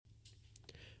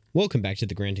Welcome back to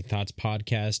the Granting Thoughts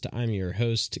podcast. I'm your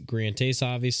host, Grant Ace,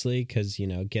 obviously, because,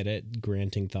 get it,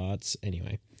 granting thoughts.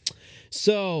 Anyway,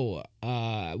 so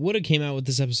would have came out with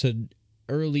this episode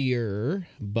earlier,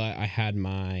 but I had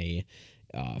my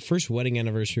first wedding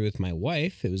anniversary with my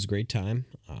wife. It was a great time.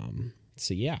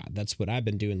 So yeah, that's what I've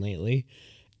been doing lately.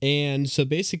 And so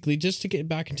basically, just to get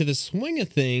back into the swing of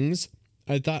things,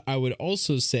 I thought I would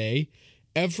also say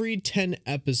every 10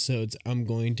 episodes, I'm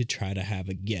going to try to have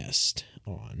a guest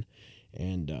on.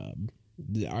 And I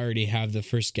already have the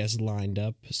first guest lined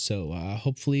up, so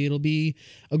hopefully it'll be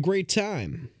a great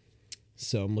time.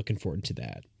 So I'm looking forward to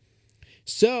that.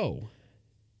 So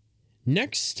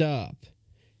next up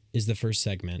is the first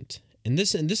segment. In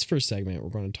this first segment, we're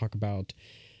going to talk about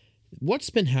what's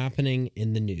been happening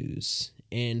in the news.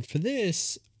 And for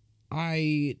this,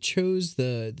 I chose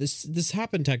this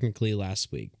happened technically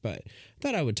last week, but I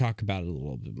thought I would talk about it a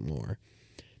little bit more.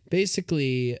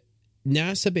 Basically,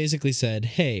 NASA basically said,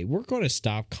 hey, we're going to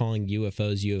stop calling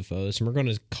UFOs, and we're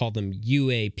going to call them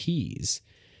UAPs,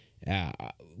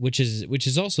 which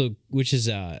is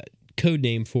a code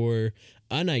name for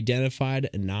unidentified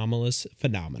anomalous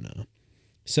phenomena.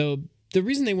 So the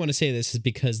reason they want to say this is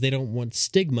because they don't want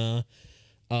stigma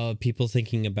of people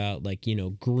thinking about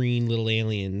green little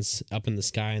aliens up in the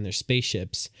sky in their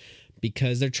spaceships,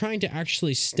 because they're trying to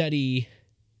actually study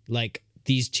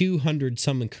these 200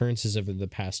 some occurrences over the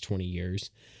past 20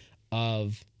 years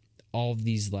of all of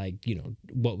these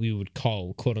what we would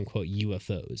call quote unquote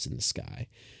UFOs in the sky.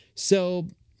 So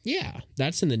yeah,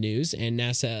 that's in the news. And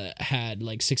NASA had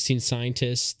 16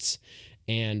 scientists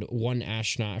and one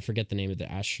astronaut. I forget the name of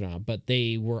the astronaut, but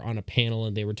they were on a panel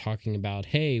and they were talking about,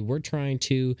 hey, we're trying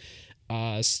to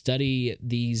study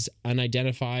these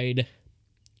unidentified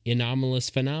anomalous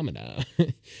phenomena.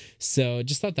 So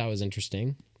just thought that was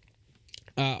interesting.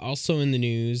 Also in the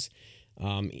news,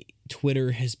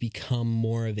 Twitter has become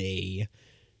more of a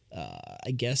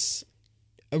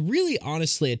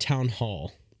honestly a town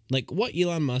hall. What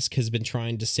Elon Musk has been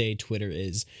trying to say Twitter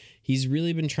is, he's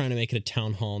really been trying to make it a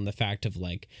town hall in the fact of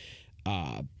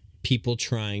people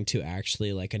trying to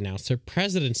actually announce their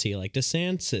presidency, like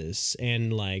DeSantis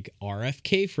and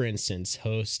RFK, for instance,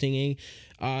 hosting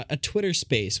a Twitter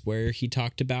space where he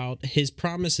talked about his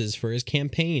promises for his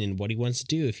campaign and what he wants to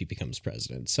do if he becomes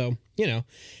president. So,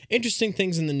 interesting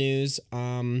things in the news.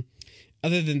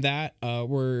 Other than that,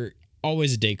 we're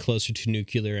always a day closer to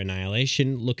nuclear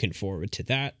annihilation. Looking forward to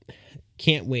that.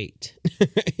 Can't wait.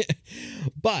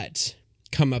 But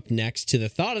come up next to the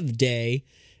thought of the day.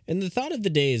 And the thought of the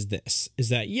day is this, is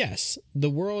that yes,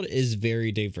 the world is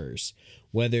very diverse,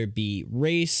 whether it be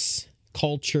race,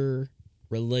 culture,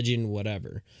 religion,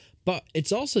 whatever. But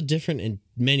it's also different in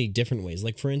many different ways.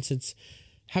 For instance,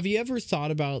 have you ever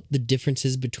thought about the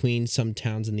differences between some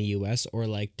towns in the US or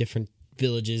different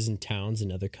villages and towns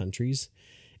in other countries?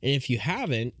 And if you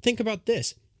haven't, think about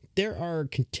this. There are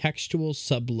contextual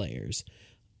sublayers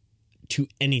to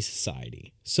any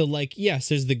society. So yes,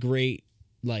 there's the great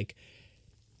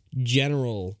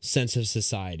general sense of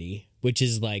society, which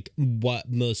is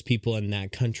what most people in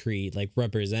that country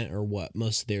represent, or what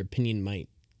most of their opinion might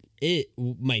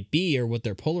be, or what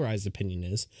their polarized opinion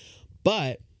is.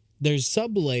 But there's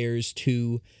sub-layers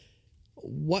to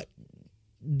what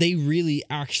they really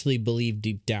actually believe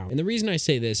deep down. And the reason I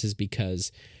say this is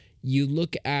because you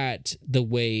look at the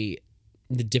way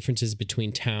the differences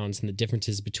between towns and the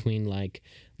differences between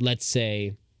let's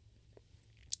say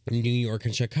New York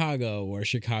and Chicago, or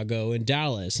Chicago and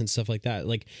Dallas and stuff like that.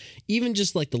 Even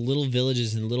just the little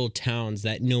villages and little towns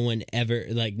that no one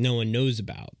knows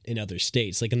about in other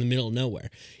states, in the middle of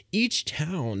nowhere. Each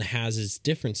town has its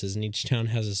differences and each town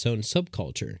has its own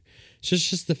subculture. So it's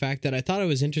just the fact that I thought it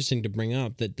was interesting to bring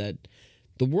up that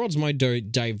the world's more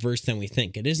diverse than we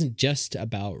think. It isn't just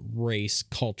about race,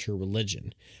 culture,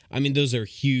 religion. I mean, those are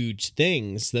huge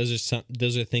things. Those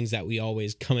are things that we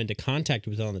always come into contact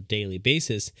with on a daily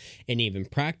basis and even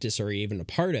practice or even a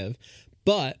part of.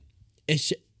 But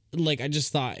it's I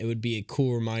just thought it would be a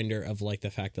cool reminder of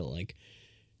the fact that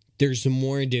there's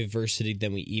more diversity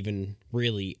than we even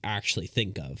really actually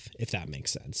think of, if that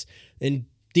makes sense. And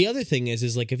the other thing is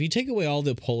if you take away all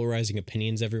the polarizing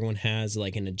opinions everyone has,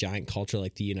 in a giant culture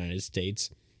like the United States,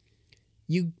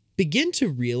 you begin to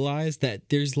realize that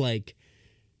there's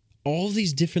all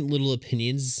these different little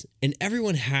opinions, and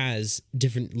everyone has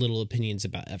different little opinions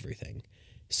about everything.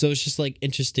 So it's just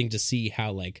interesting to see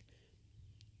how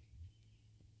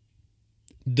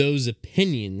those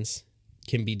opinions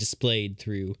can be displayed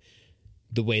through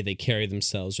the way they carry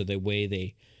themselves or the way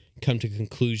they come to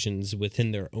conclusions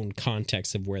within their own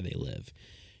context of where they live,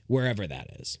 wherever that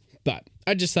is. But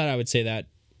I just thought I would say that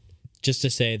just to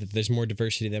say that there's more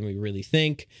diversity than we really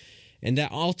think, and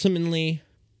that ultimately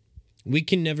we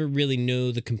can never really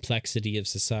know the complexity of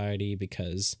society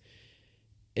because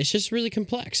it's just really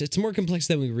complex. It's more complex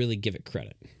than we really give it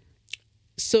credit.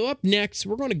 So up next,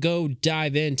 we're going to go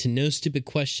dive into No Stupid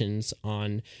Questions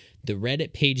on the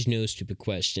Reddit page No Stupid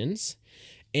Questions.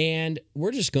 And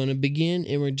we're just going to begin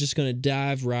and we're just going to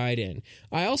dive right in.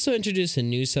 I also introduced a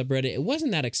new subreddit. It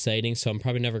wasn't that exciting, so I'm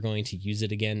probably never going to use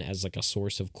it again as like a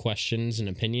source of questions and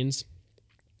opinions.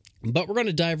 But we're going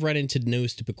to dive right into No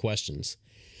Stupid Questions.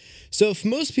 So if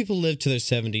most people live to their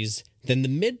 70s, then the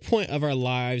midpoint of our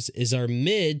lives is our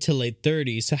mid to late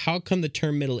 30s. So how come the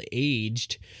term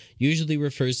middle-aged usually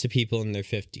refers to people in their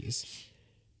 50s?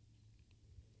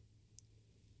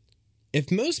 If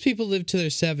most people live to their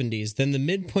 70s, then the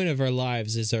midpoint of our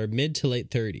lives is our mid to late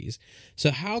 30s.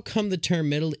 So how come the term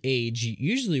middle age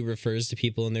usually refers to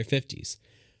people in their 50s?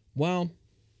 Well,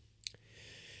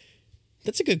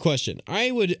 that's a good question.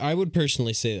 I would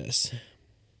personally say this.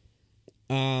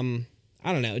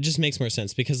 I don't know. It just makes more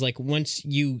sense because like once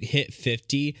you hit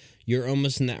 50, you're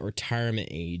almost in that retirement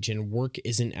age and work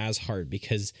isn't as hard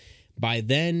because by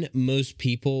then most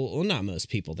people, well, not most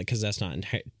people because that's not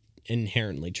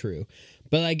inherently true,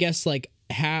 but I guess like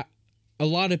a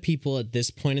lot of people at this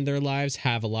point in their lives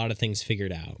have a lot of things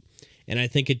figured out. And I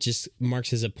think it just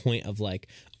marks as a point of like,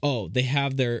 oh, they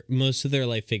have most of their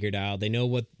life figured out. They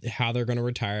know how they're going to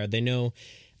retire. They know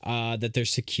that they're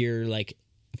secure like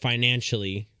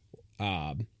financially.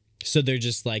 So they're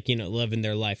just like, living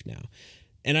their life now.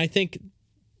 And I think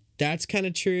that's kind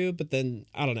of true, but then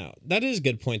I don't know. That is a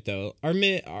good point though. Our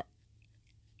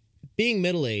being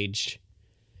middle-aged,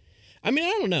 I mean,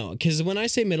 I don't know, because when I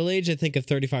say middle-aged, I think of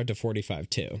 35 to 45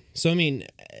 too. So, I mean,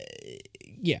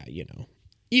 yeah,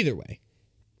 either way.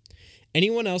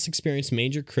 Anyone else experience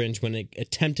major cringe when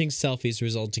attempting selfies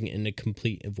resulting in a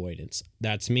complete avoidance?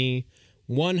 That's me,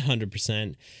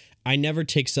 100%. I never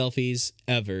take selfies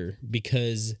ever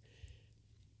because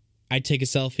I take a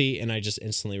selfie and I just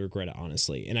instantly regret it,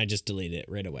 honestly, and I just delete it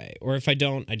right away. Or if I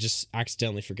don't, I just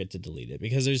accidentally forget to delete it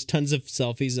because there's tons of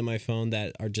selfies in my phone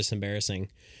that are just embarrassing.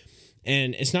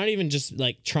 And it's not even just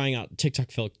like trying out TikTok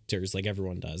filters like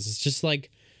everyone does. It's just like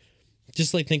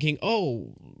thinking,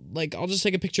 oh, like I'll just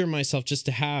take a picture of myself just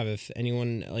to have if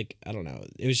anyone like, I don't know.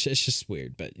 It's just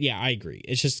weird. But yeah, I agree.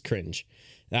 It's just cringe.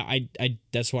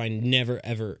 That's why I never,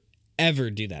 ever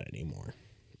do that anymore.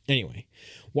 Anyway,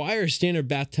 why are standard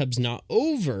bathtubs not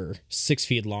over 6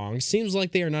 feet long? Seems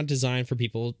like they are not designed for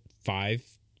people 5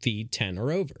 feet 10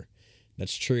 or over.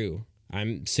 That's true.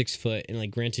 I'm 6 foot, and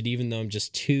like granted, even though I'm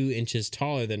just 2 inches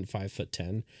taller than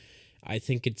 5'10", I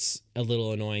think it's a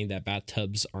little annoying that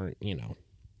bathtubs aren't,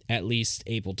 at least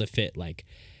able to fit like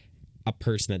a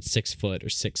person that's 6 foot or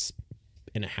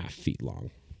 6.5 feet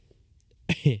long.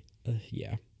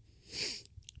 Yeah.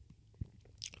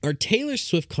 Are Taylor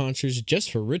Swift concerts just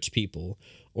for rich people,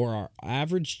 or are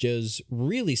average Joes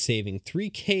really saving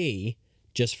 $3,000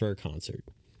 just for a concert?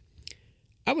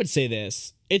 I would say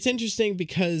this. It's interesting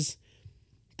because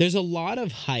there's a lot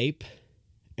of hype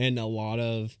and a lot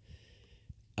of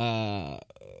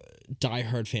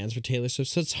diehard fans for Taylor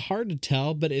Swift, so it's hard to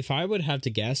tell, but if I would have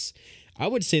to guess, I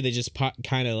would say they just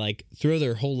kind of like throw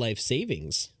their whole life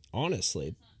savings,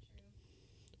 honestly.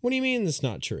 What do you mean that's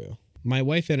not true? My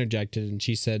wife interjected and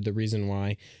she said the reason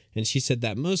why, and she said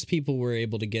that most people were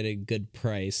able to get a good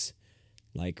price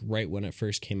like right when it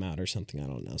first came out or something. I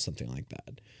don't know, something like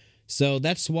that. So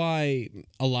that's why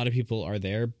a lot of people are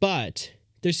there, but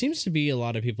there seems to be a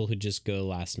lot of people who just go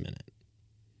last minute.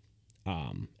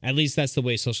 At least that's the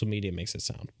way social media makes it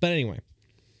sound. But anyway,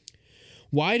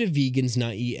 why do vegans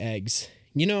not eat eggs?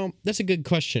 That's a good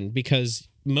question because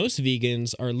most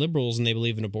vegans are liberals and they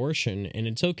believe in abortion, and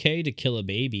it's okay to kill a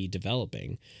baby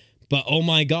developing. But oh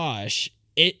my gosh,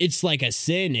 it's like a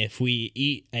sin if we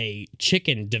eat a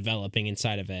chicken developing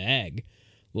inside of an egg.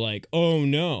 Like, oh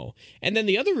no. And then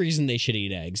the other reason they should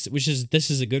eat eggs,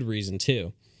 this is a good reason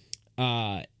too,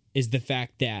 is the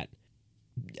fact that,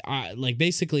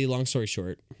 basically, long story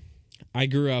short, I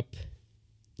grew up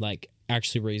like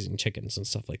actually raising chickens and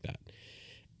stuff like that.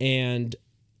 And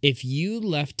if you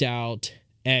left out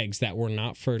eggs that were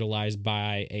not fertilized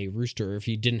by a rooster, or if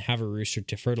you didn't have a rooster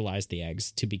to fertilize the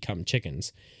eggs to become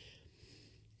chickens,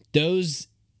 those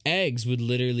eggs would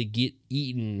literally get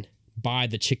eaten by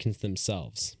the chickens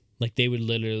themselves. Like they would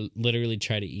literally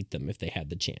try to eat them if they had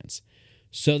the chance.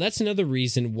 So that's another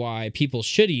reason why people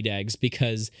should eat eggs,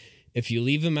 because if you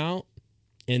leave them out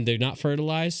and they're not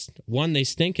fertilized, one, they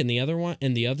stink, and the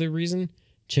other reason,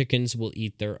 chickens will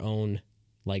eat their own,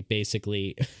 like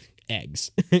basically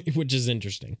eggs, which is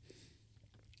interesting.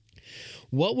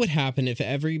 What would happen if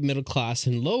every middle class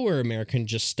and lower American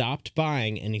just stopped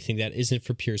buying anything that isn't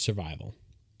for pure survival?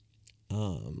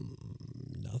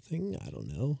 Nothing. I don't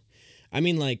know. I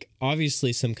mean, like,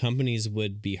 obviously some companies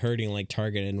would be hurting, like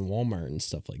Target and Walmart and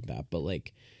stuff like that, but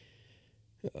like,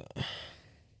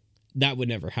 that would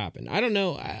never happen. I don't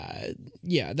know.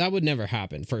 Yeah, that would never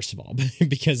happen, first of all,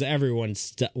 because everyone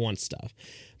wants stuff.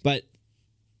 But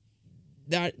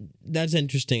that's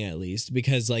interesting, at least,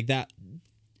 because like that,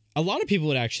 a lot of people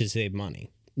would actually save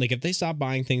money. Like, if they stopped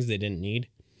buying things they didn't need,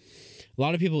 a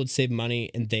lot of people would save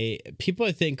money, and people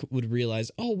I think would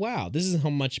realize, oh wow, this is how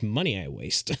much money I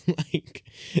waste. Like,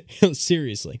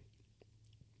 seriously.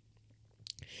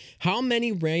 How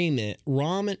many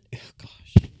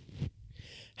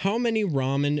How many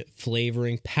ramen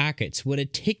flavoring packets would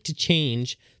it take to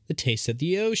change the taste of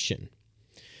the ocean?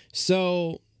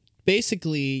 So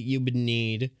basically, you would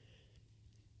need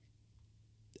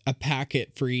a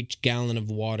packet for each gallon of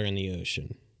water in the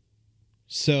ocean.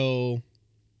 So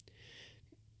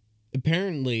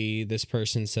apparently, this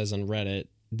person says on Reddit,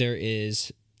 there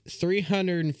is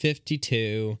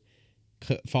 352,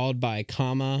 followed by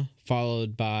comma,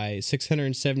 followed by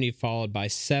 670, followed by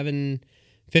 15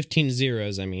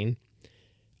 zeros,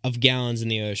 of gallons in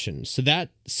the ocean. So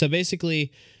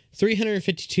basically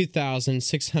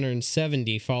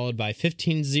 352,670 followed by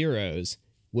 15 zeros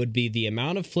would be the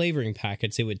amount of flavoring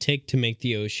packets it would take to make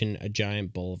the ocean a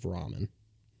giant bowl of ramen.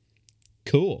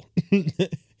 Cool.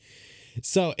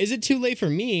 So, is it too late for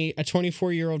me, a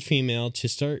 24-year-old female, to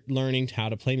start learning how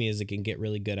to play music and get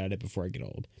really good at it before I get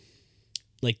old?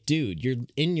 Like, dude, you're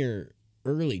in your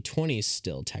early 20s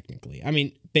still, technically. I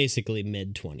mean, basically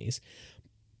mid-20s.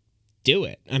 Do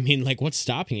it. I mean, like, what's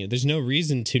stopping you? There's no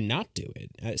reason to not do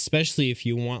it, especially if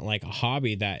you want, like, a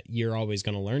hobby that you're always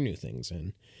going to learn new things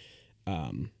in.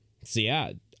 So,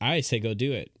 yeah, I say go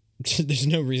do it. There's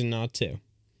no reason not to.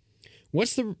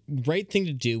 What's the right thing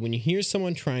to do when you hear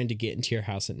someone trying to get into your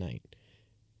house at night?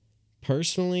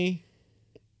 Personally,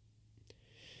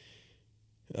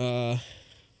 I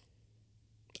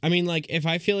mean, like, if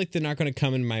I feel like they're not going to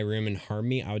come in my room and harm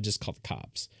me, I would just call the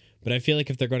cops. But I feel like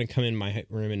if they're going to come in my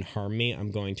room and harm me,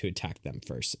 I'm going to attack them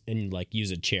first and, like,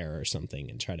 use a chair or something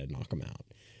and try to knock them out.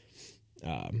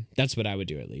 That's what I would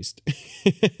do, at least.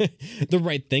 The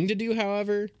right thing to do,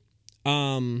 however,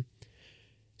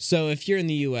 so if you're in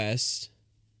the U.S.,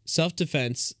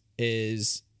 self-defense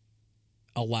is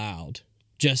allowed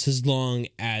just as long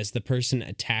as the person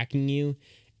attacking you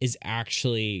is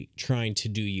actually trying to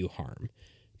do you harm.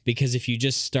 Because if you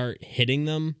just start hitting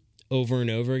them over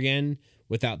and over again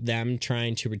without them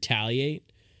trying to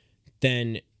retaliate,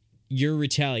 then your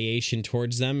retaliation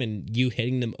towards them and you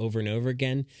hitting them over and over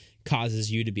again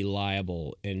causes you to be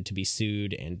liable and to be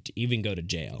sued and to even go to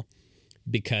jail.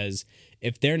 Because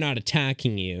if they're not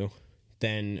attacking you,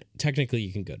 then technically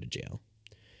you can go to jail.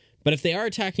 But if they are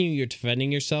attacking you, you're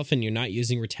defending yourself and you're not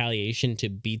using retaliation to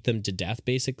beat them to death,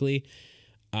 basically,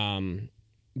 yeah,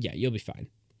 you'll be fine.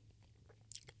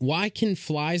 Why can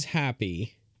flies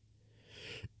happily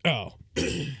find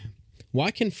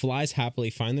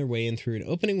their way in through an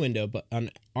opening window but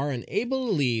are unable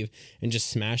to leave and just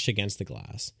smash against the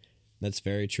glass? That's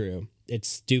very true. It's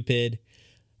stupid.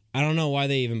 I don't know why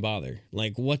they even bother.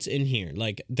 Like, what's in here?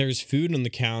 Like, there's food on the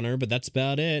counter, but that's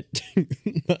about it.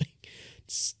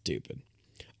 Stupid.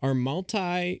 Are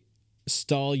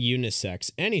multi-stall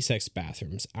any sex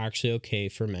bathrooms actually okay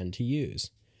for men to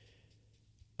use?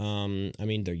 I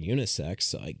mean, they're unisex,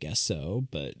 so I guess so,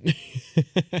 but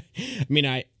I mean,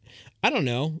 I don't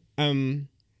know.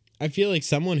 I feel like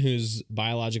someone who's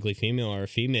biologically female or a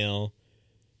female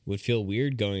would feel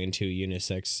weird going into a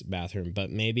unisex bathroom, but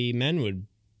maybe men would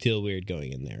feel weird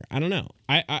going in there. I don't know.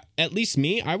 I at least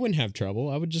me, I wouldn't have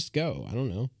trouble. I would just go. I don't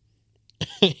know.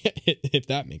 If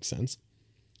that makes sense.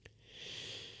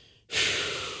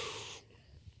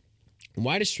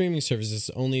 Why do streaming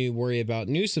services only worry about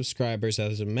new subscribers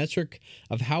as a metric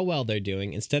of how well they're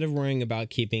doing instead of worrying about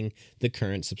keeping the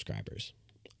current subscribers?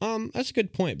 That's a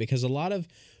good point, because a lot of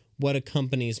what a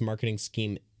company's marketing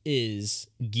scheme is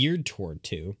geared toward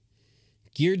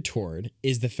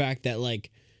is the fact that,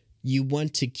 like, you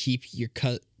want to keep your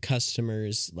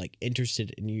customers, like,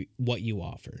 interested in what you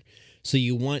offer. So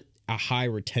you want a high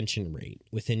retention rate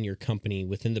within your company,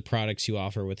 within the products you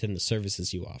offer, within the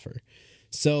services you offer.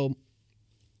 So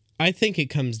I think it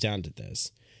comes down to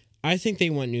this. I think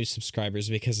they want new subscribers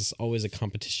because it's always a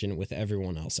competition with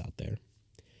everyone else out there.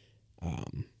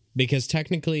 Because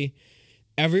technically,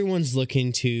 everyone's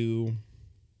looking to...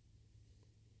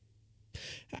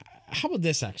 How about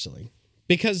this, actually?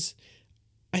 Because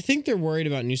I think they're worried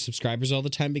about new subscribers all the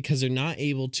time because they're not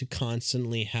able to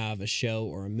constantly have a show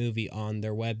or a movie on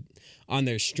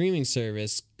their streaming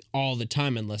service all the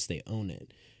time unless they own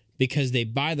it, because they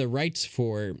buy the rights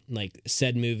for like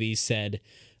said movie, said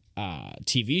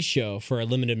TV show for a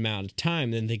limited amount of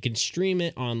time. Then they can stream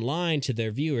it online to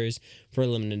their viewers for a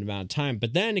limited amount of time,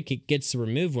 but then it gets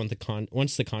removed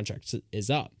once the contract is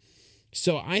up.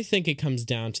 So I think it comes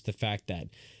down to the fact that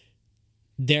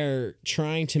they're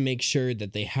trying to make sure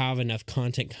that they have enough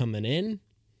content coming in.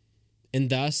 And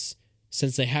thus,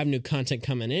 since they have new content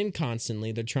coming in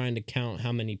constantly, they're trying to count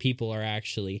how many people are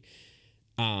actually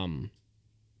trying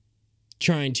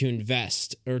to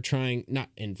invest, or trying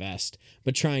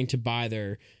to buy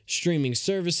their streaming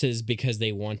services, because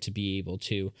they want to be able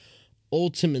to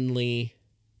ultimately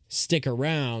stick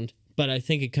around. But I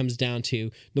think it comes down to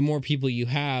the more people you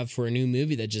have for a new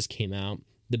movie that just came out,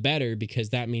 the better, because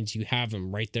that means you have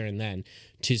them right there and then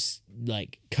to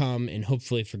like come and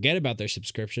hopefully forget about their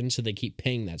subscription, so they keep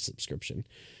paying that subscription.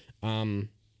 So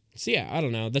yeah, I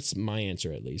don't know. That's my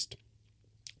answer, at least.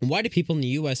 Why do people in the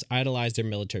U.S. idolize their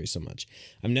military so much?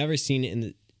 I've never seen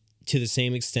it to the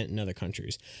same extent in other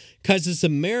countries. 'Cause it's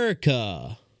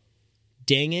America.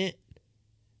 Dang it.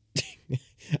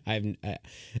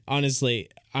 Honestly,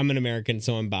 I'm an American,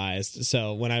 so I'm biased.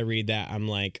 So when I read that, I'm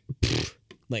like,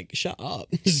 shut up.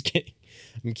 Just kidding.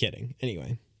 I'm kidding.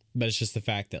 Anyway, but it's just the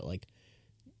fact that like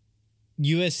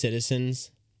U.S. citizens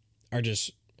are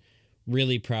just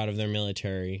really proud of their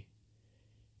military.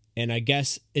 And I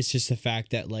guess it's just the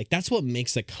fact that like that's what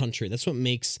makes a country. That's what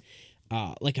makes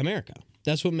like America.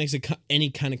 That's what makes any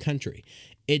kind of country.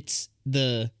 It's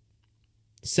the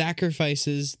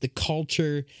sacrifices, the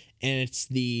culture, and it's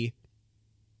the,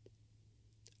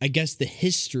 I guess, the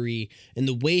history and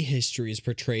the way history is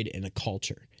portrayed in a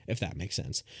culture, if that makes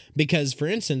sense. Because, for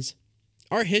instance,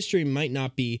 our history might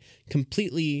not be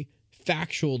completely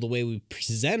factual the way we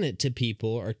present it to people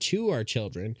or to our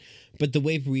children, but the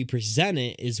way we present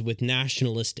it is with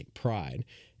nationalistic pride.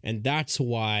 And that's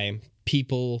why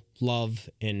people love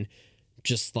and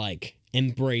just like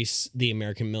embrace the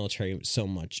American military so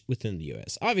much within the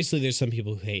U.S. Obviously, there's some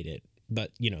people who hate it,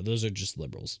 but, you know, those are just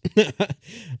liberals.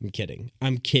 I'm kidding.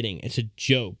 It's a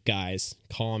joke, guys.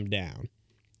 Calm down.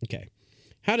 Okay.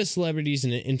 How do celebrities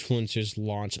and influencers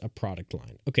launch a product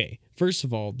line? Okay, first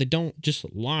of all, they don't just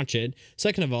launch it.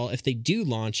 Second of all, if they do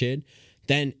launch it,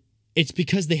 then it's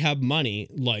because they have money.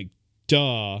 Like,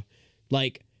 duh.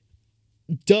 Like,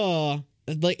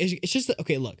 it's just,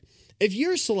 okay, look. If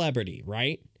you're a celebrity,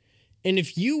 right? And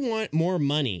if you want more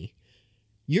money,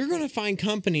 you're going to find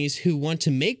companies who want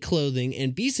to make clothing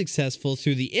and be successful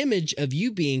through the image of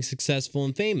you being successful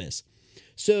and famous.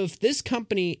 So if this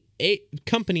company A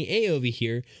over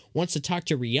here wants to talk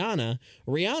to Rihanna,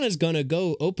 Rihanna's going to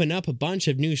go open up a bunch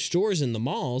of new stores in the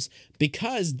malls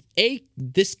because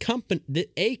company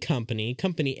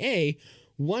A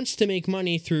wants to make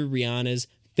money through Rihanna's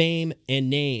fame and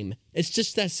name. It's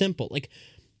just that simple. Like,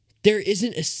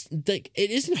 it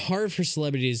isn't hard for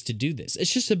celebrities to do this.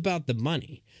 It's just about the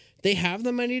money. They have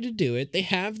the money to do it. They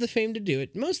have the fame to do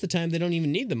it. Most of the time, they don't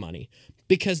even need the money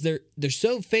because they're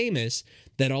so famous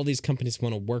that all these companies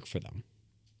want to work for them.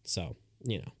 So,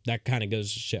 you know, that kind of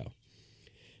goes to show.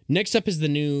 Next up is the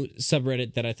new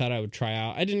subreddit that I thought I would try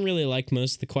out. I didn't really like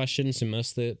most of the questions and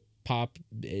most of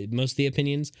the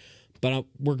opinions, but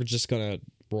we're just going to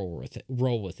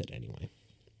roll with it anyway.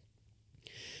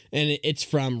 And it's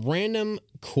from Random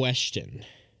Question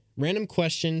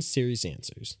Series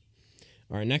Answers.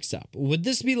 All right, next up. Would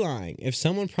this be lying if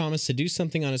someone promised to do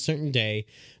something on a certain day,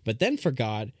 but then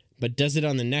forgot, but does it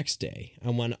on the next day?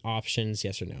 I want options,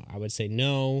 yes or no. I would say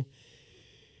no.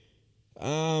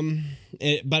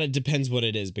 But it depends what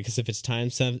it is, because if it's time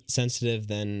sensitive,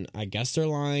 then I guess they're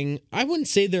lying. I wouldn't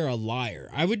say they're a liar.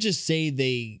 I would just say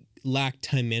they lack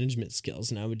time management skills,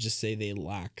 and I would just say they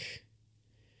lack...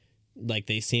 like,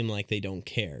 they seem like they don't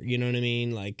care. You know what I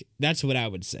mean? Like, that's what I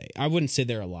would say. I wouldn't say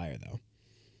they're a liar, though.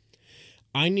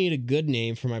 I need a good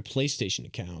name for my PlayStation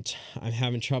account. I'm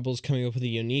having troubles coming up with a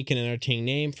unique and entertaining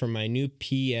name for my new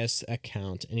PS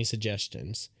account. Any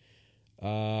suggestions?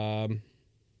 Nope,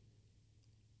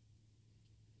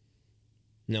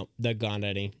 that gone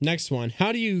any. Next one.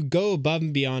 How do you go above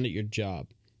and beyond at your job?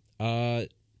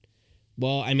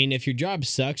 Well, I mean, if your job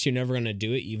sucks, you're never going to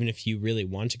do it, even if you really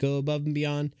want to go above and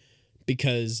beyond.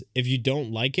 Because if you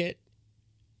don't like it,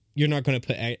 you're not going to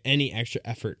put any extra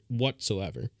effort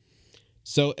whatsoever.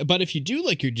 So, but if you do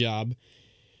like your job,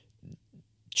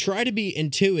 try to be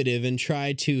intuitive and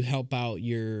try to help out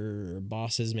your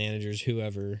bosses, managers,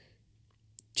 whoever,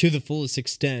 to the fullest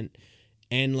extent.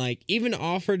 And like even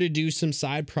offer to do some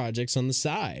side projects on the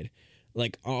side.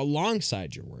 like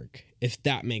alongside your work, if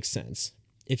that makes sense,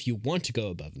 if you want to go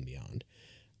above and beyond.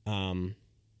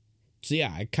 So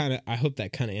yeah, I hope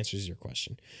that kind of answers your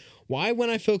question. Why, when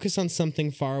I focus on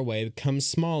something far away, it becomes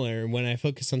smaller, and when I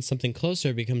focus on something closer,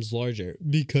 it becomes larger?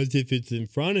 Because if it's in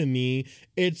front of me,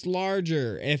 it's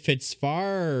larger. If it's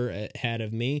far ahead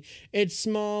of me, it's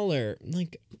smaller.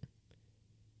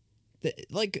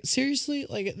 Like seriously,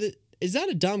 is that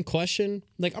a dumb question?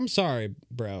 Like, I'm sorry,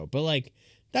 bro, but like,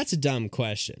 that's a dumb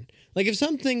question. Like, if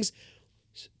something's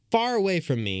far away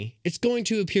from me, it's going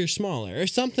to appear smaller.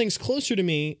 If something's closer to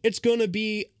me, it's going to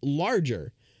be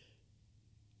larger.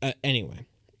 Anyway,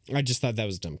 I just thought that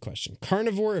was a dumb question.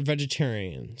 Carnivore or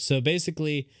vegetarian? So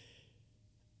basically,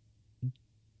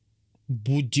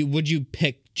 would you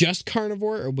pick just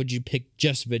carnivore or would you pick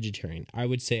just vegetarian? I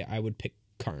would say I would pick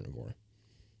carnivore,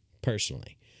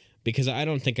 personally, because I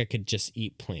don't think I could just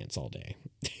eat plants all day.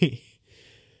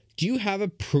 Do you have a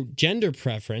gender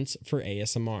preference for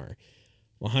ASMR?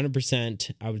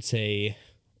 100%, I would say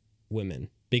women,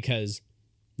 because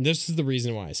this is the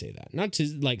reason why I say that. Not to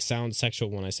like sound sexual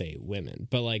when I say women,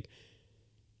 but like,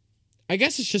 I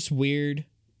guess it's just weird.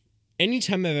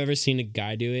 Anytime I've ever seen a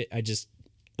guy do it, it's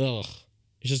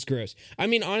just gross. I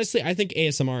mean, honestly, I think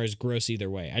ASMR is gross either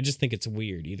way. I just think it's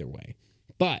weird either way.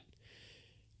 But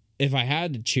if I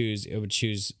had to choose, I would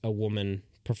choose a woman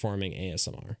performing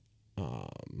ASMR.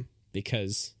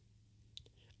 Because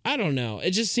I don't know.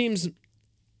 It just seems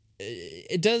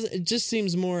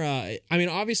more I mean,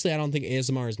 obviously I don't think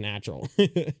ASMR is natural.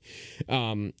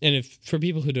 And if for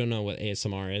people who don't know what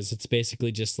ASMR is, it's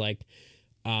basically just like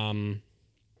I'm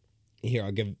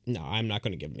not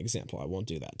going to give an example. I won't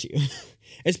do that to you.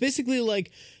 It's basically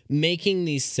like making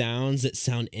these sounds that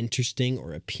sound interesting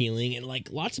or appealing, and like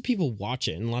lots of people watch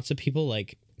it and lots of people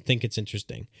like think it's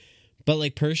interesting. But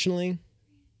like personally,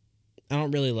 I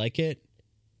don't really like it.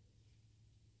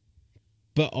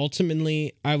 But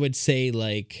ultimately, I would say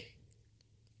like,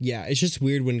 yeah, it's just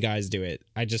weird when guys do it.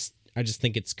 I just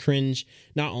think it's cringe.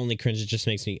 Not only cringe, it just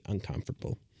makes me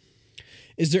uncomfortable.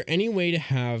 Is there any way to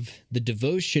have the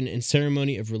devotion and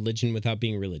ceremony of religion without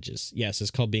being religious? Yes,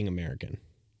 it's called being American.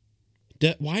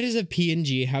 Why does a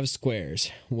PNG have squares?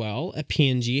 Well, a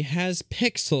PNG has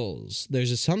pixels.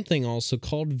 There's something also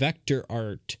called vector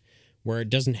art, where it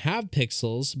doesn't have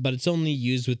pixels, but it's only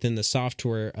used within the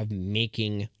software of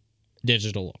making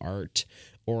digital art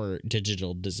or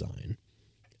digital design.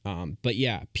 But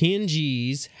yeah,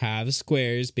 PNGs have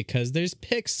squares because there's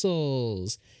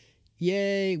pixels.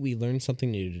 Yay, we learned something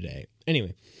new today.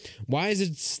 Anyway, why is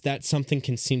it that something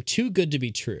can seem too good to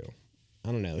be true?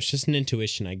 I don't know. It's just an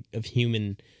intuition of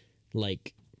human,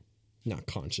 like, not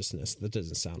consciousness. That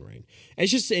doesn't sound right.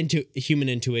 It's just human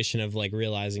intuition of like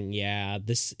realizing, yeah,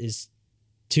 this is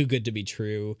too good to be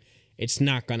true. It's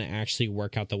not going to actually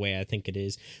work out the way I think it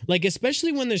is. Like,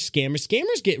 especially when there's scammers.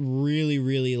 Scammers get really,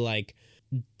 really like,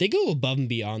 they go above and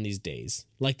beyond these days.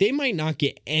 Like, they might not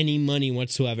get any money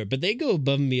whatsoever, but they go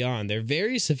above and beyond. They're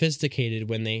very sophisticated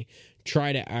when they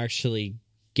try to actually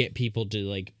get people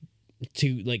to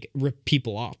rip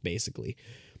people off, basically.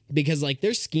 Because like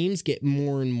their schemes get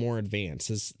more and more advanced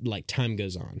as like time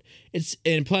goes on.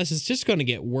 And plus it's just going to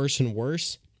get worse and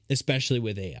worse, especially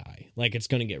with AI. Like, it's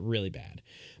going to get really bad.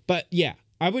 But yeah,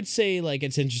 I would say like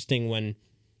it's interesting when,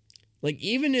 like,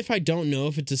 even if I don't know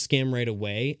if it's a scam right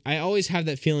away, I always have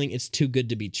that feeling it's too good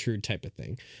to be true type of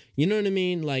thing. You know what I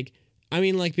mean?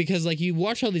 Because like you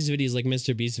watch all these videos, like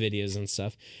Mr. Beast videos and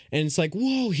stuff, and it's like,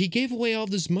 whoa, he gave away all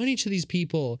this money to these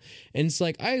people. And it's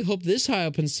like, I hope this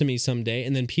happens to me someday.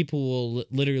 And then people will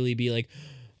literally be like,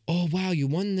 oh, wow, you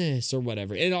won this or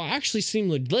whatever. It'll actually seem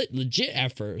legit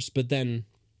at first, but then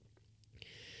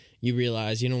you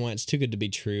realize, you know what, it's too good to be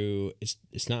true.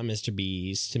 It's not Mr.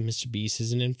 Beast. And Mr. Beast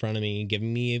isn't in front of me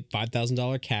giving me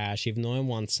 $5,000 cash, even though I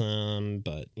want some,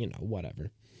 but, you know,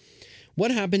 whatever. What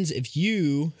happens if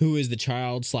you, who is the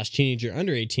child/teenager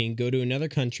under 18, go to another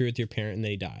country with your parent and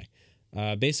they die?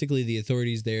 Basically, the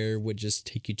authorities there would just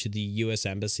take you to the U.S.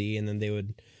 Embassy, and then they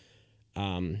would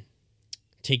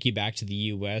take you back to the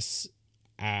U.S.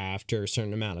 after a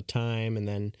certain amount of time, and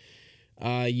then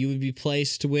you would be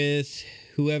placed with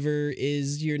whoever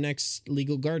is your next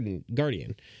legal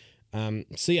guardian.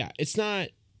 So yeah, it's not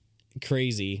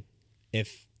crazy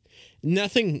if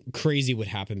nothing crazy would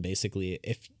happen basically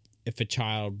if a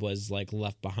child was like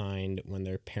left behind when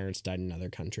their parents died in another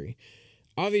country.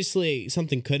 Obviously,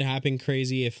 something could happen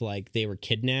crazy if like they were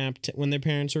kidnapped when their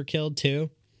parents were killed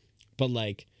too. But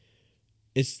like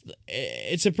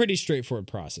it's a pretty straightforward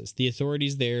process. The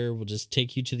authorities there will just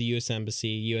take you to the U.S. Embassy.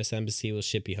 U.S. Embassy will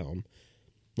ship you home.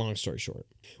 long story short.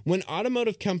 When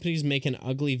automotive companies make an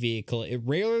ugly vehicle, it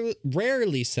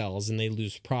rarely sells and they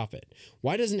lose profit.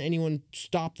 Why doesn't anyone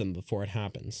stop them before it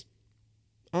happens?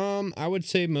 I would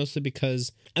say mostly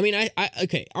because,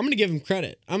 okay, I'm going to give them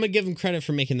credit. I'm going to give them credit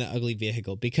for making the ugly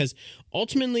vehicle, because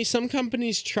ultimately some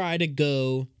companies try to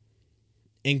go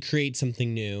and create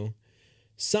something new.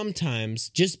 Sometimes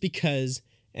just because,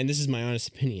 and this is my honest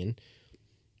opinion,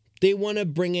 they want to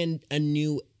bring in a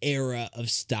new era of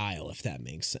style, if that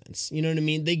makes sense. You know what I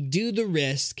mean? They do the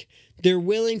risk. They're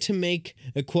willing to make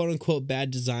a quote-unquote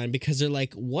bad design because they're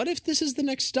like, what if this is the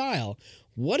next style?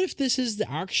 What if this is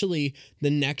actually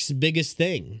the next biggest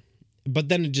thing? But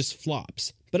then it just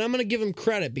flops. But I'm going to give them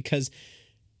credit because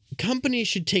companies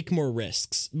should take more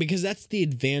risks, because that's the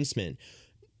advancement.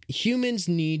 Humans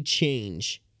need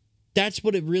change. That's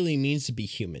what it really means to be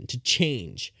human, to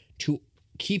change, to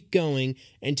keep going,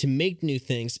 and to make new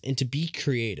things, and to be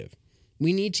creative.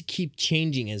 We need to keep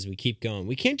changing as we keep going.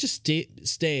 We can't just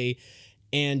stay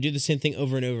and do the same thing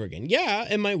over and over again. Yeah,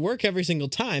 it might work every single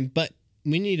time, but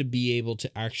we need to be able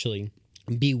to actually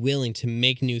be willing to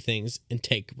make new things and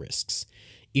take risks,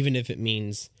 even if it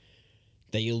means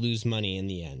that you lose money in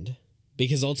the end.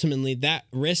 Because ultimately, that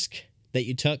risk that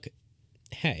you took,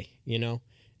 hey,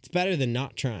 it's better than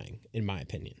not trying, in my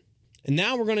opinion. And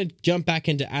now we're going to jump back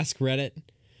into Ask Reddit.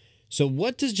 So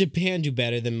what does Japan do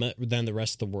better than the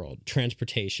rest of the world?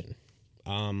 Transportation.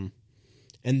 And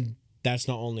that's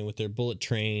not only with their bullet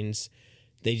trains.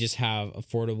 They just have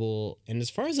affordable, and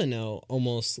as far as I know,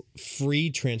 almost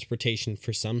free transportation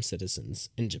for some citizens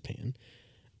in Japan.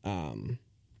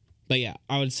 But yeah,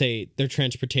 I would say their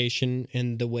transportation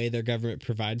and the way their government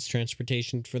provides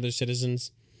transportation for their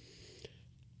citizens,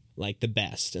 like the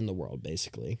best in the world,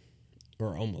 basically.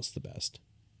 Or almost the best.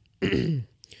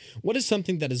 What is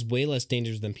something that is way less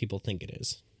dangerous than people think it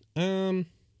is?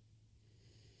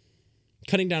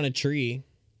 Cutting down a tree.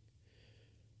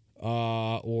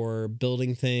 Or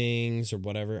building things or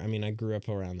whatever. I mean, I grew up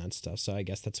around that stuff, so I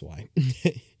guess that's why.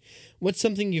 What's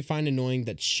something you find annoying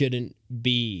that shouldn't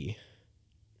be?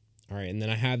 All right, and then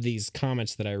I have these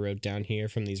comments that I wrote down here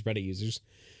from these Reddit users.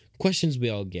 Questions we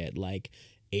all get, like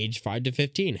age 5 to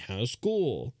 15, how's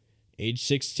school? Age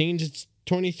 16 to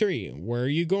 23, where are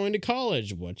you going to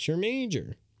college? What's your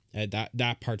major?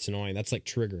 That part's annoying. That's like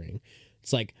triggering.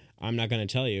 It's like, I'm not going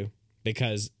to tell you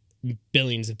because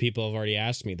billions of people have already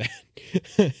asked me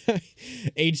that.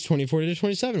 Age 24 to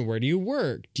 27, where do you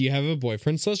work? Do you have a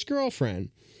boyfriend/girlfriend?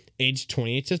 Age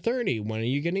 28 to 30, when are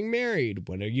you getting married?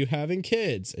 When are you having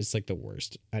kids? It's like the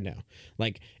worst. I know.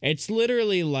 Like, it's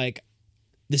literally like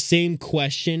the same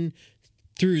question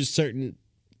through a certain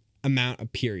amount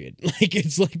of period. Like,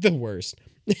 it's like the worst.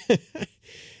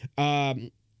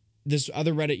 This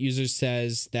other Reddit user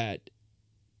says that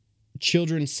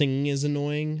children singing is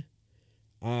annoying.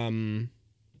 And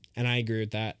I agree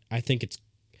with that. I think it's,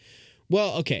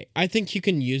 well, okay. I think you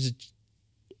can use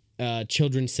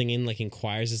children singing like in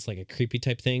choirs as like a creepy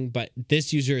type thing, but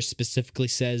this user specifically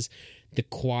says the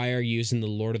choir using the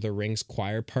Lord of the Rings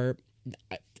choir part.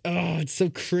 It's so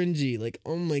cringy. Like,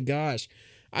 oh my gosh.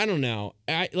 I don't know.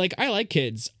 I like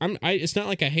kids. It's not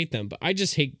like I hate them, but I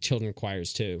just hate children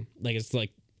choirs too. Like, it's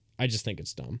like, I just think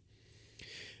it's dumb.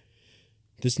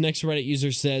 This next Reddit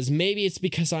user says, maybe it's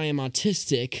because I am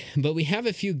autistic, but we have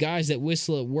a few guys that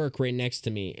whistle at work right next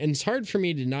to me, and it's hard for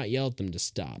me to not yell at them to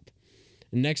stop.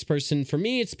 The next person, for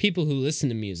me, it's people who listen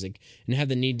to music and have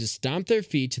the need to stomp their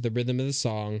feet to the rhythm of the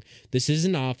song. This is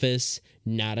an office,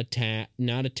 not a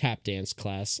tap dance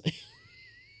class.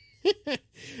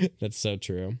 That's so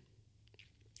true.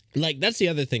 Like, that's the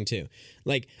other thing too.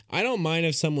 Like, I don't mind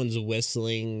if someone's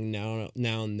whistling now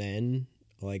and then,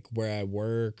 like where I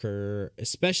work, or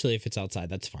especially if it's outside.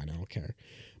 That's fine. I don't care.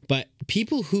 But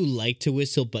people who like to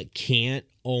whistle but can't,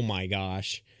 oh my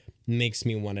gosh, makes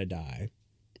me want to die.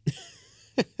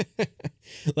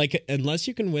 Like, unless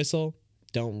you can whistle,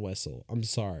 don't whistle. I'm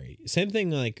sorry. Same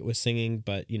thing like with singing,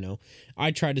 but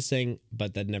I try to sing,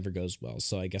 but that never goes well.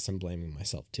 So I guess I'm blaming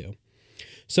myself too.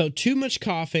 So too much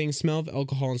coughing, smell of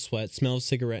alcohol and sweat, smell of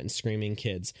cigarette and screaming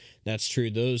kids. That's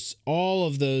true. All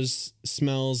of those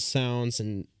smells, sounds,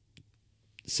 and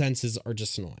senses are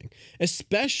just annoying.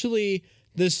 Especially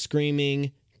the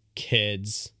screaming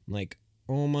kids. Like,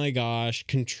 oh my gosh,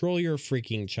 control your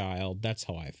freaking child. That's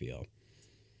how I feel.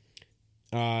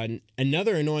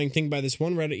 Another annoying thing by this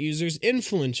one Reddit user is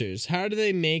influencers. How do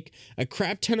they make a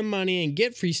crap ton of money and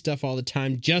get free stuff all the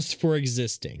time just for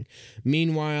existing?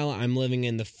 Meanwhile, I'm living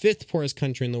in the 5th poorest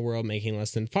country in the world, making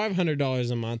less than $500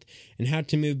 a month, and have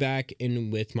to move back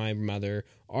in with my mother,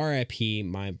 RIP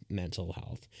my mental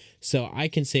health, so I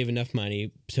can save enough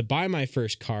money to buy my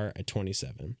first car at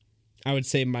 27. I would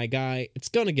say, my guy, it's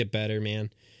going to get better,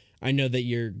 man. I know that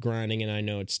you're grinding and I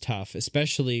know it's tough,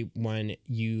 especially when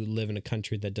you live in a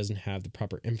country that doesn't have the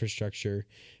proper infrastructure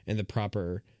and the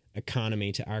proper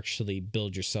economy to actually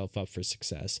build yourself up for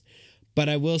success. But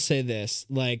I will say this,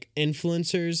 like,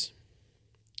 influencers,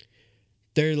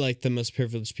 they're like the most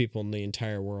privileged people in the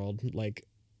entire world. Like,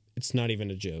 it's not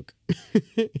even a joke.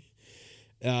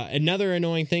 Another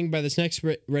annoying thing by this next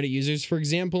Reddit users, for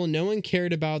example, no one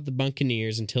cared about the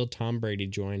Buccaneers until Tom Brady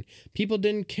joined. People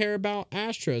didn't care about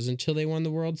Astros until they won the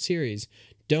World Series.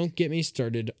 Don't get me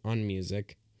started on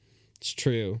music. It's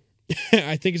true.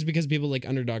 I think it's because people like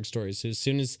underdog stories. So as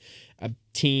soon as a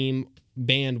team,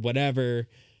 band, whatever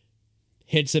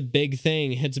hits a big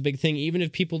thing, even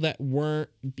if people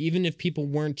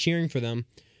weren't cheering for them,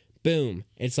 boom,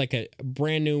 it's like a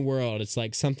brand new world. It's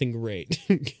like something great.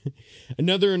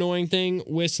 Another annoying thing,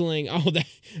 whistling. Oh,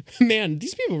 man,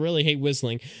 these people really hate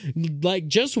whistling. Like,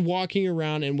 just walking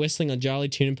around and whistling a jolly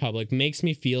tune in public makes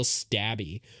me feel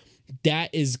stabby. That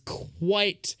is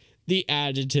quite the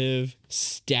adjective,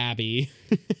 stabby.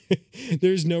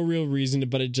 There's no real reason,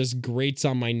 but it just grates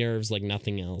on my nerves like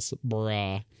nothing else.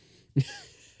 Bruh.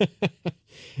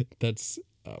 That's,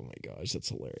 oh my gosh, that's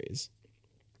hilarious.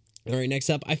 All right, next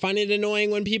up, I find it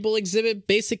annoying when people exhibit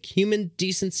basic human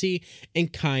decency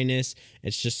and kindness.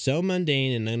 It's just so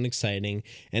mundane and unexciting,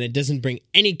 and it doesn't bring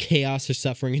any chaos or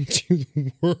suffering into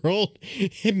the world.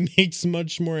 It's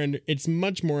much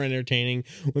more entertaining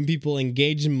when people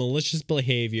engage in malicious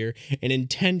behavior and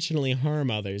intentionally harm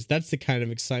others. That's the kind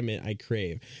of excitement I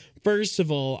crave. First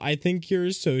of all, I think you're a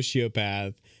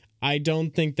sociopath. I don't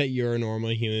think that you're a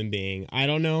normal human being. I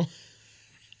don't know.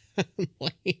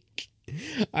 Like,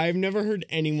 I've never heard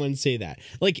anyone say that.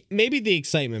 Like, maybe the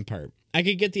excitement part. I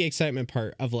could get the excitement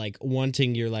part of, like,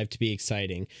 wanting your life to be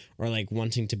exciting or, like,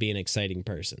 wanting to be an exciting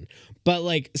person. But,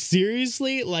 like,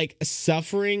 seriously, like,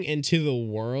 suffering into the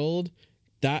world,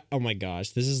 that, oh my gosh,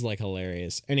 this is, like,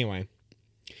 hilarious. Anyway,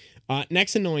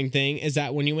 next annoying thing is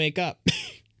that when you wake up,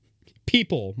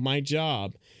 people, my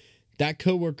job, that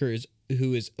coworker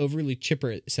who is overly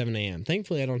chipper at 7 a.m.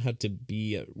 Thankfully, I don't have to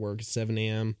be at work at 7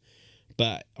 a.m.,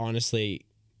 but honestly,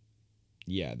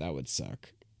 yeah, that would suck.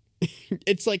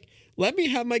 It's like, let me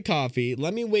have my coffee.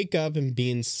 Let me wake up and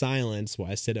be in silence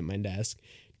while I sit at my desk.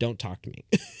 Don't talk to me.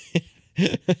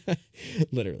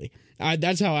 Literally.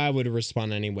 That's how I would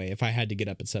respond anyway if I had to get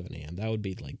up at 7 a.m. That would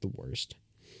be like the worst.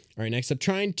 All right, next up,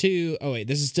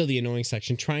 this is still the annoying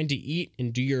section. Trying to eat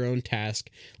and do your own task.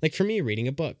 Like for me, reading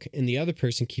a book, and the other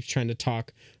person keeps trying to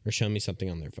talk or show me something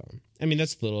on their phone. I mean,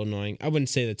 that's a little annoying. I wouldn't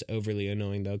say that's overly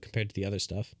annoying, though, compared to the other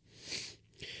stuff.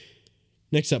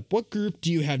 Next up, what group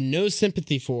do you have no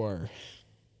sympathy for?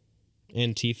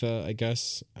 Antifa, I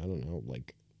guess. I don't know.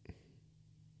 Like,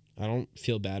 I don't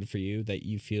feel bad for you that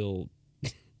you feel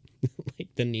like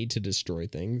the need to destroy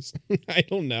things. I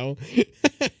don't know.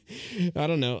 I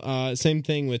don't know. Same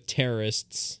thing with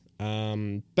terrorists.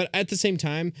 But at the same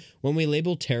time, when we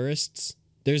label terrorists,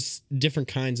 there's different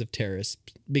kinds of terrorists.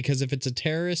 Because if it's a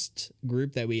terrorist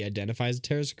group that we identify as a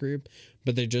terrorist group,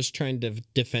 but they're just trying to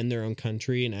defend their own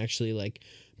country and actually like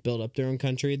build up their own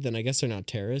country, then I guess they're not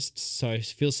terrorists. So I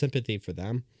feel sympathy for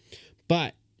them.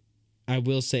 But I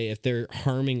will say if they're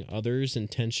harming others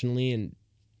intentionally and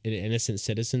innocent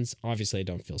citizens, obviously I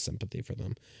don't feel sympathy for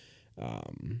them.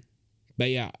 But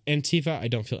yeah, Antifa, I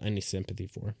don't feel any sympathy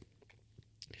for.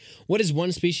 What is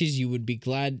one species you would be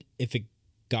glad if it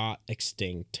got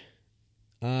extinct?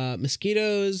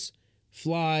 Mosquitoes,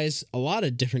 flies, a lot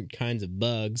of different kinds of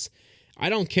bugs. I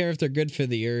don't care if they're good for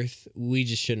the earth. We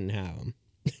just shouldn't have them.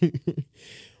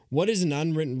 What is an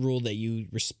unwritten rule that you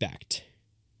respect?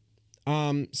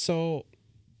 So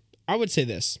I would say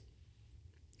this.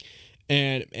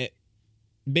 And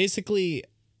basically,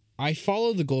 I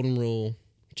follow the golden rule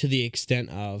to the extent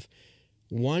of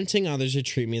wanting others to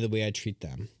treat me the way I treat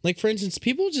them. Like, for instance,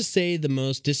 people just say the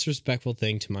most disrespectful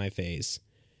thing to my face.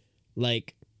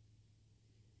 Like,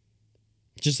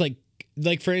 just like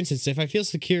for instance, if I feel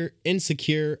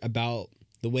insecure about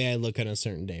the way I look on a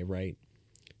certain day, right?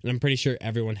 And I'm pretty sure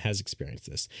everyone has experienced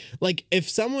this. Like, if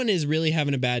someone is really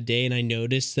having a bad day and I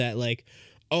notice that, like,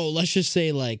 oh, let's just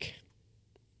say, like,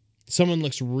 someone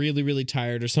looks really, really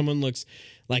tired or someone looks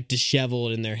like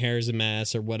disheveled and their hair is a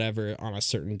mess or whatever on a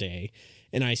certain day,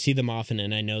 and I see them often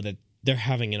and I know that they're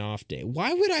having an off day,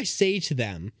 why would I say to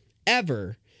them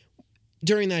ever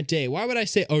during that day, why would I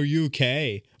say, are you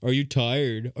okay? Are you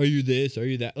tired? Are you this? Are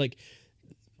you that? Like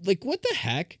what the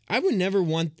heck? I would never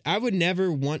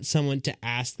want someone to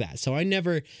ask that. So I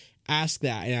never ask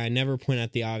that, and I never point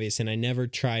out the obvious, and I never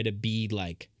try to be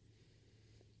like,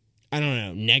 I don't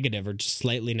know, negative or just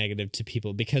slightly negative to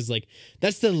people, because like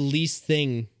that's the last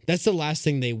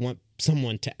thing they want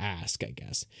someone to ask, I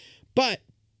guess. But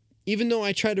even though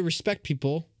I try to respect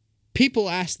people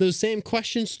ask those same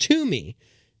questions to me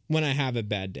when I have a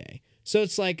bad day. So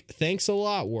it's like, thanks a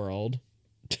lot, world.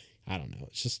 I don't know.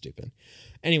 It's just stupid.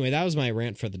 Anyway, that was my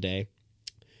rant for the day.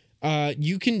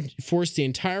 You can force the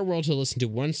entire world to listen to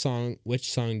one song.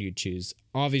 Which song do you choose?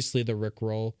 Obviously, the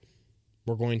Rickroll.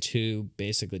 We're going to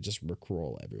basically just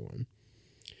Rickroll everyone.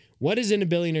 What is in a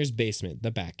billionaire's basement?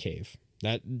 The Batcave.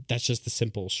 That's just the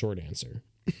simple, short answer.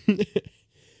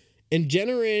 In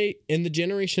the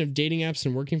generation of dating apps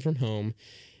and working from home,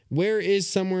 where is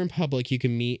somewhere in public you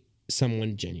can meet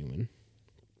someone genuine?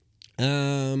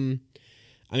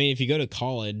 I mean, if you go to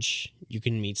college, you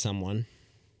can meet someone.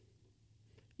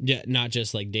 Yeah, not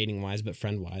just like dating wise, but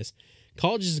friend wise.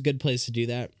 College is a good place to do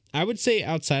that. I would say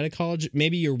outside of college,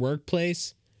 maybe your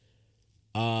workplace.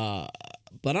 But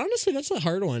honestly, that's a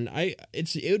hard one.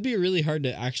 It would be really hard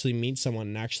to actually meet someone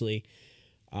and actually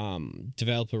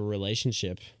develop a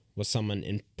relationship with someone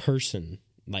in person,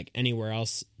 like anywhere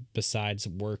else besides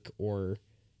work or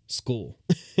school.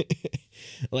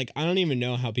 Like, I don't even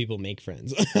know how people make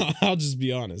friends. I'll just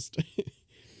be honest.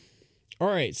 All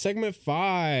right, segment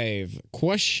 5,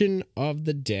 question of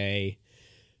the day.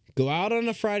 Go out on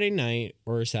a Friday night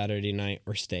or a Saturday night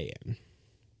or stay in?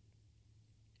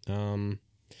 I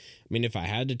mean, if I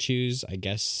had to choose, I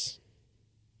guess,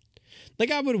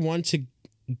 like, I would want to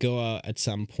go out at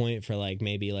some point for like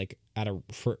maybe like at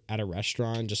a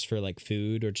restaurant just for like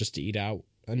food or just to eat out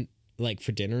and like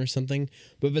for dinner or something.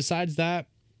 But besides that,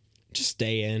 just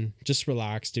stay in, just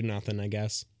relax, do nothing, I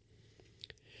guess.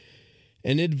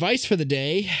 And advice for the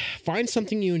day: find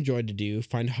something you enjoy to do,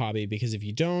 find a hobby, because if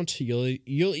you don't,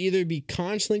 you'll either be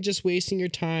constantly just wasting your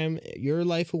time, your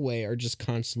life away, or just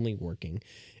constantly working.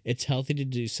 It's healthy to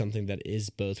do something that is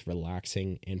both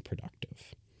relaxing and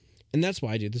productive. And that's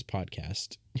why I do this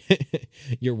podcast.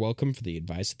 You're welcome for the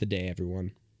advice of the day,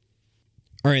 everyone.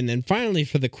 All right, and then finally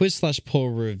for the quiz/poll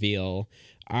reveal,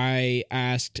 I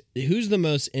asked, who's the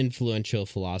most influential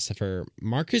philosopher?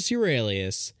 Marcus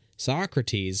Aurelius,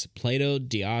 Socrates, Plato,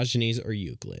 Diogenes, or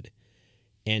Euclid?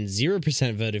 And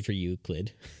 0% voted for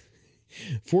Euclid.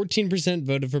 14%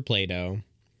 voted for Plato.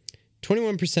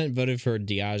 21% voted for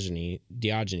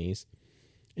Diogenes.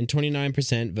 And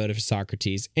 29% voted for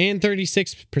Socrates. And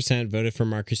 36% voted for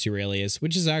Marcus Aurelius,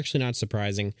 which is actually not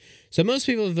surprising. So most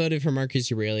people voted for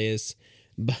Marcus Aurelius,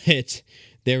 but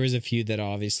there was a few that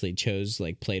obviously chose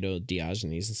like Plato,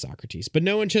 Diogenes, and Socrates. But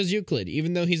no one chose Euclid,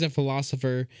 even though he's a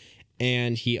philosopher.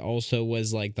 And he also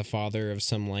was like the father of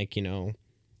some like, you know,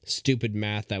 stupid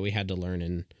math that we had to learn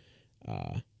in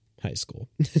high school.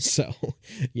 So,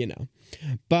 you know.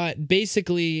 But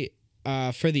basically,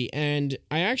 for the end,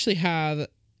 I actually have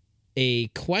a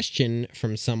question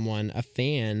from someone, a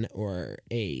fan or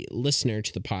a listener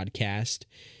to the podcast,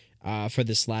 for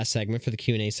this last segment, for the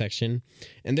Q&A section.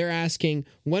 And they're asking,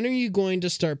 when are you going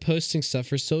to start posting stuff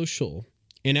for social?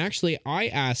 And actually, I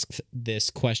asked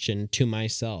this question to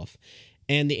myself,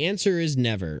 and the answer is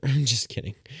never. I'm just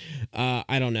kidding.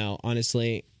 I don't know,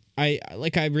 honestly. I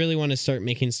really want to start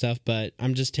making stuff, but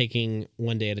I'm just taking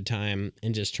one day at a time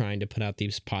and just trying to put out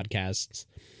these podcasts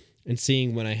and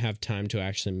seeing when I have time to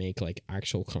actually make like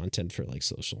actual content for like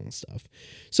social and stuff.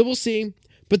 So we'll see.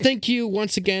 But thank you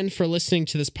once again for listening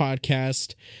to this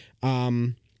podcast.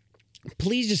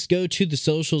 Please just go to the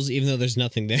socials, even though there's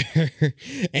nothing there,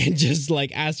 and just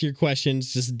like ask your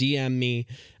questions. Just DM me.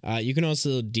 You can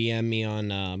also DM me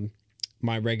on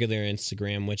my regular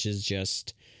Instagram, which is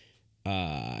just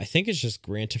I think it's just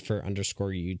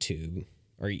Grantifer_YouTube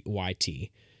or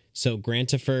YT. So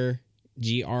Grantifer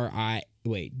I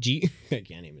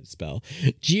can't even spell.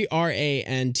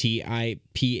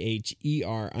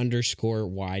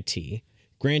 GRANTIPHER_YT.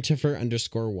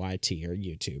 Grantifer_YT, or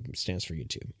YouTube stands for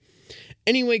YouTube.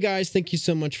 Anyway, guys, thank you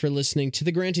so much for listening to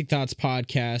the Granting Thoughts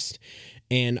podcast,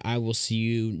 and I will see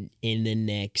you in the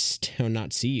next,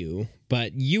 not see you,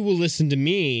 but you will listen to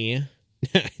me.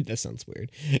 That sounds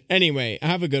weird. Anyway,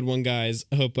 have a good one, guys.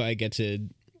 I hope I get to,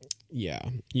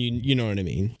 you know what I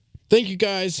mean. Thank you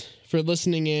guys for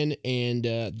listening in,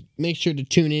 and make sure to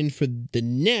tune in for the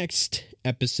next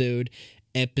episode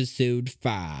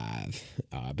 5,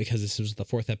 because this was the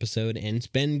 4th episode, and it's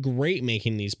been great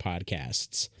making these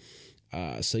podcasts.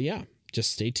 So yeah,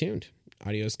 just stay tuned.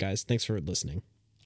 Adios, guys. Thanks for listening.